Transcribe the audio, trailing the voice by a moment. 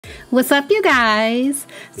What's up, you guys?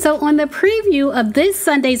 So on the preview of this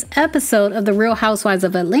Sunday's episode of The Real Housewives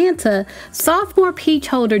of Atlanta, sophomore peach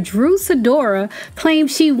holder Drew Sidora claimed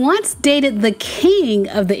she once dated the king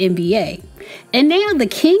of the NBA. And now the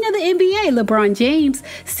king of the NBA, LeBron James,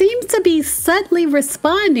 seems to be subtly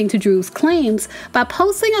responding to Drew's claims by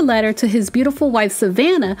posting a letter to his beautiful wife,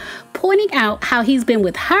 Savannah, pointing out how he's been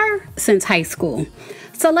with her since high school.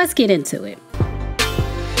 So let's get into it.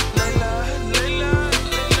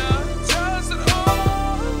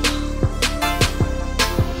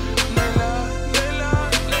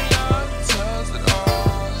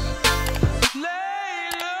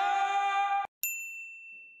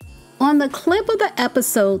 On the clip of the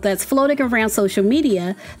episode that's floating around social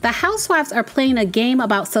media, the housewives are playing a game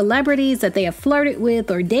about celebrities that they have flirted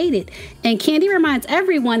with or dated, and Candy reminds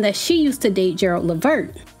everyone that she used to date Gerald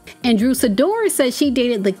Levert. And Drew Sidora says she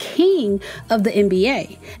dated the king of the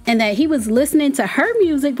NBA, and that he was listening to her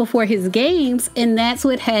music before his games, and that's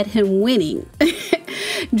what had him winning.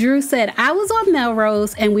 Drew said, "I was on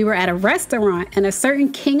Melrose, and we were at a restaurant, and a certain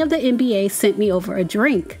king of the NBA sent me over a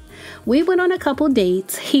drink. We went on a couple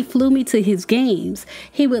dates. He flew me to his games.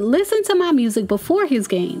 He would listen to my music before his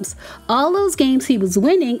games. All those games he was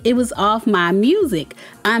winning, it was off my music.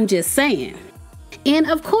 I'm just saying." And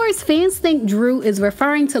of course, fans think Drew is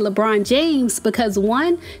referring to LeBron James because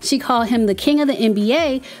 1, she called him the king of the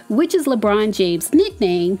NBA, which is LeBron James'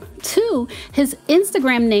 nickname. 2, his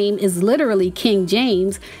Instagram name is literally King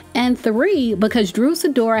James. And 3, because Drew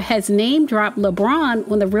Sidora has name dropped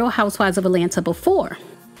LeBron on The Real Housewives of Atlanta before.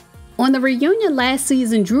 On the reunion last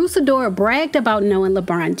season, Drew Sidora bragged about knowing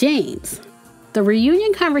LeBron James. The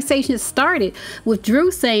reunion conversation started with Drew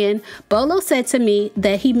saying, "Bolo said to me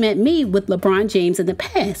that he met me with LeBron James in the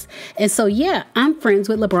past. And so, yeah, I'm friends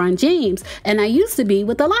with LeBron James, and I used to be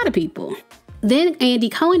with a lot of people." Then Andy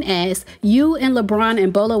Cohen asked, "You and LeBron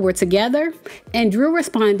and Bolo were together?" And Drew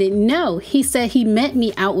responded, "No, he said he met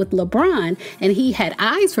me out with LeBron and he had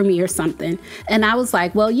eyes for me or something." And I was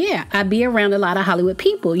like, "Well, yeah, I be around a lot of Hollywood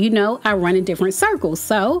people. You know, I run in different circles,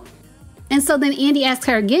 so..." And so then Andy asked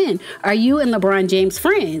her again, "Are you and LeBron James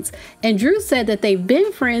friends?" And Drew said that they've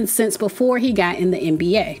been friends since before he got in the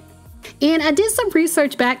NBA. And I did some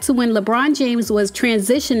research back to when LeBron James was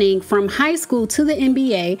transitioning from high school to the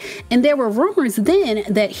NBA, and there were rumors then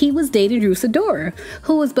that he was dating Drew Sidora,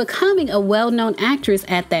 who was becoming a well-known actress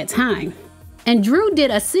at that time. And Drew did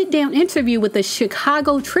a sit-down interview with the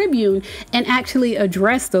Chicago Tribune and actually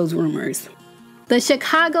addressed those rumors. The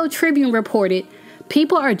Chicago Tribune reported,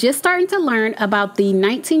 "People are just starting to learn about the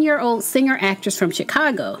 19-year-old singer-actress from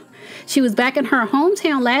Chicago. She was back in her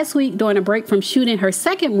hometown last week during a break from shooting her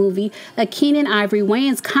second movie, a Keenen Ivory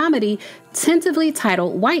Wayans comedy tentatively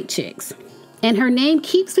titled White Chicks. And her name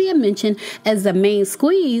keeps being mentioned as the main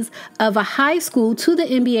squeeze of a high school to the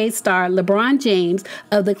NBA star LeBron James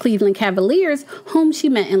of the Cleveland Cavaliers, whom she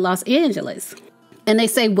met in Los Angeles." And they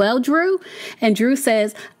say, "Well, Drew?" And Drew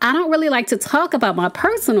says, "I don't really like to talk about my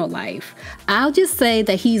personal life. I'll just say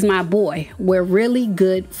that he's my boy. We're really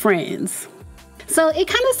good friends." So it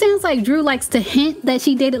kind of sounds like Drew likes to hint that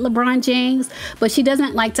she dated LeBron James, but she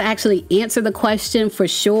doesn't like to actually answer the question for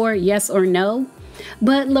sure, yes or no.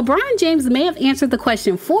 But LeBron James may have answered the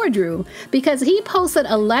question for Drew because he posted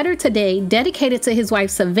a letter today dedicated to his wife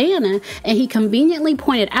Savannah, and he conveniently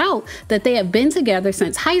pointed out that they have been together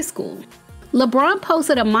since high school. LeBron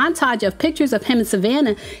posted a montage of pictures of him and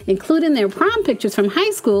Savannah, including their prom pictures from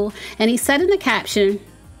high school, and he said in the caption,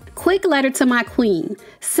 "Quick letter to my queen.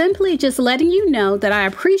 Simply just letting you know that I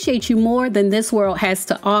appreciate you more than this world has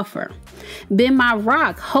to offer. Been my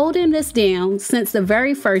rock holding this down since the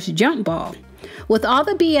very first jump ball. With all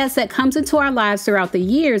the BS that comes into our lives throughout the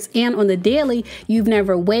years and on the daily, you've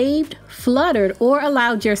never waved, fluttered, or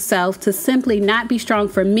allowed yourself to simply not be strong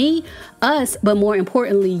for me, us, but more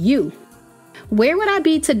importantly, you. Where would I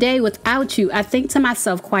be today without you? I think to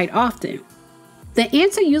myself quite often. The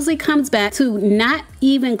answer usually comes back to not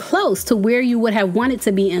even close to where you would have wanted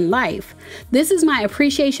to be in life. This is my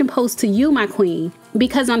appreciation post to you, my queen,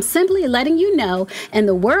 because I'm simply letting you know and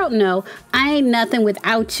the world know I ain't nothing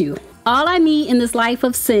without you. All I need in this life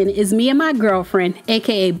of sin is me and my girlfriend,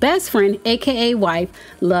 aka best friend, aka wife,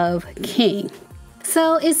 Love, King."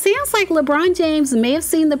 So it sounds like LeBron James may have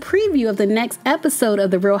seen the preview of the next episode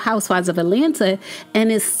of The Real Housewives of Atlanta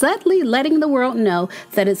and is subtly letting the world know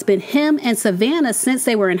that it's been him and Savannah since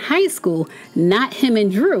they were in high school, not him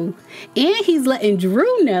and Drew. And he's letting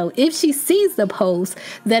Drew know, if she sees the post,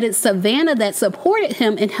 that it's Savannah that supported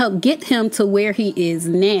him and helped get him to where he is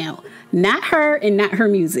now. Not her and not her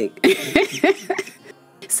music.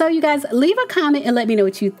 So you guys, leave a comment and let me know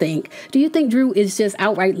what you think. Do you think Drew is just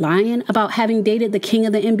outright lying about having dated the king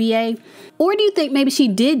of the NBA? Or do you think maybe she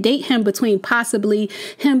did date him between possibly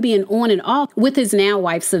him being on and off with his now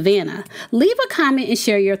wife, Savannah? Leave a comment and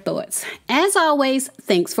share your thoughts. As always,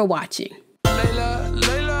 thanks for watching.